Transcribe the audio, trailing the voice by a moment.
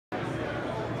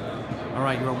All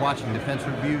right, you are watching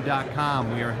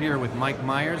DefenseReview.com. We are here with Mike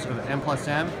Meiers of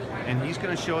M+M, and he's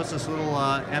going to show us this little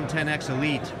M10X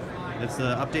Elite. It's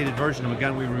the updated version of a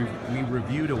gun we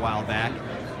reviewed a while back.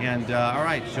 And all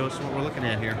right, show us what we're looking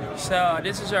at here. So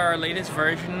this is our latest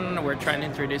version. We're trying to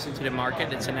introduce it to the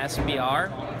market. It's an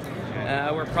SBR.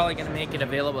 We're probably going to make it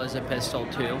available as a pistol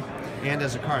too. And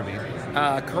as a carbine.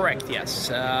 Correct, yes.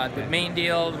 The main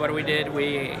deal, what we did,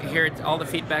 we heard all the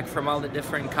feedback from all the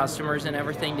different customers and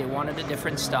everything. They wanted a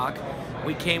different stock.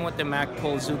 We came with the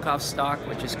Magpul Zukov stock,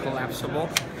 which is collapsible,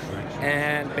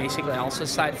 and basically also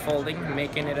side folding,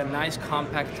 making it a nice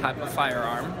compact type of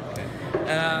firearm.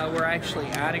 We're actually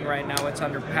adding right now, it's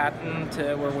under patent,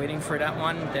 we're waiting for that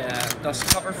one, the dust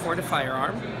cover for the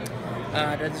firearm.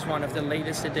 That is one of the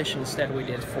latest additions that we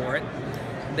did for it.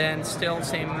 Then still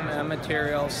same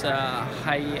materials,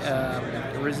 high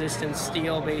resistance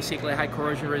steel, basically high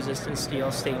corrosion resistant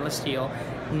steel, stainless steel,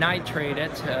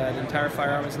 nitrated, the entire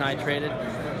firearm is nitrated,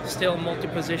 still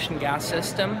multi-position gas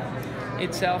system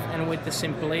itself, and with the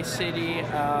simplicity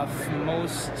of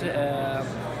most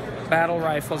battle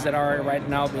rifles that are right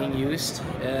now being used.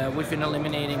 We've been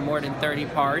eliminating more than 30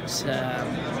 parts,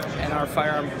 and our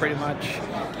firearm pretty much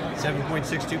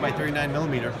 7.62 by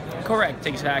 39mm. Correct,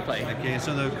 exactly. Okay,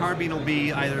 so the carbine will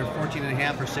be either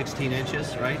 14.5 or 16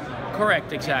 inches, right?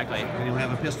 Correct, exactly. And you'll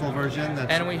have a pistol version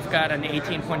that's... And we've got an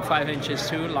 18.5 inches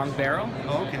too, long barrel.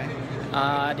 Oh, okay.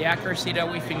 The accuracy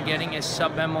that we've been getting is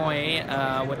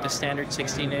sub-MOA with the standard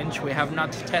 16-inch. We have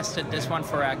not tested this one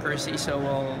for accuracy, so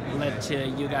we'll let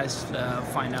you guys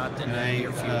find out in the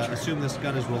near future. I assume this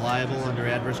gun is reliable under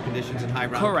adverse conditions and high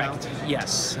round Correct, count?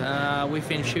 yes. We've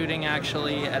been shooting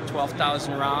actually at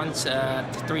 12,000 rounds.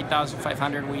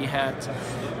 3,500 we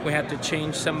had to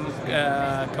change some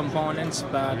components,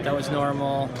 but that was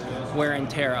normal wear and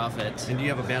tear of it. And do you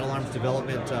have a battle arms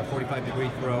development 45-degree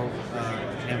throw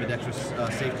ambidextrous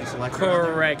safety selector?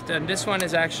 Correct, and this one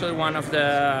is actually one of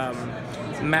the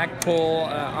Magpul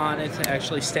on it,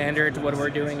 actually standard. What we're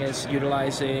doing is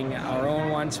utilizing our own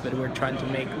ones, but we're trying to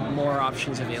make more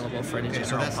options available for the general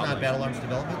so that's public. not battle arms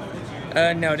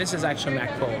development? No, this is actually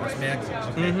Magpul. It's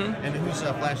Magpul, okay. And whose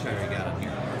flash hider you got on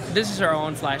here? This is our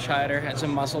own flash hider. Has a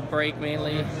muzzle brake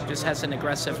mainly, just has an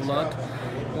aggressive look.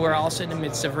 We're also in the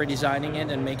midst of redesigning it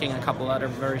and making a couple other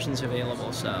versions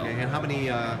available. So. Okay, and how many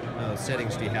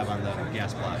settings do you have on the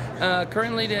gas block?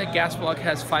 Currently, the gas block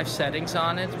has 5 settings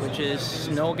on it, which is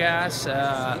no gas,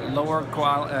 lower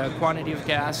quantity of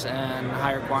gas, and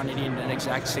higher quantity, and the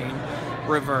exact same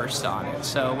reversed on it.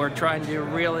 So we're trying to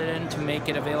reel it in to make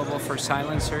it available for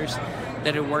silencers,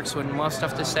 that it works with most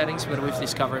of the settings, but we've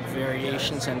discovered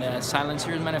variations in the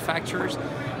silencer manufacturers.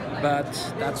 But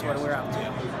that's what we're up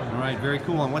to. All right, very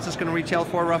cool. And what's this going to retail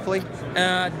for roughly?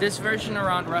 This version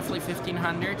around roughly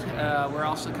 $1,500. We're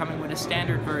also coming with a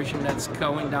standard version that's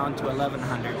going down to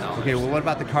 $1,100. Okay, well what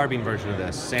about the carbine version of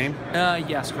this? Same?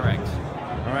 Yes, correct.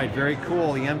 All right, very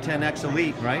cool. The M10X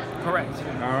Elite, right? Correct.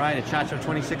 All right, it's SHOT Show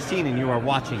 2016, and you are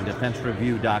watching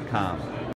DefenseReview.com.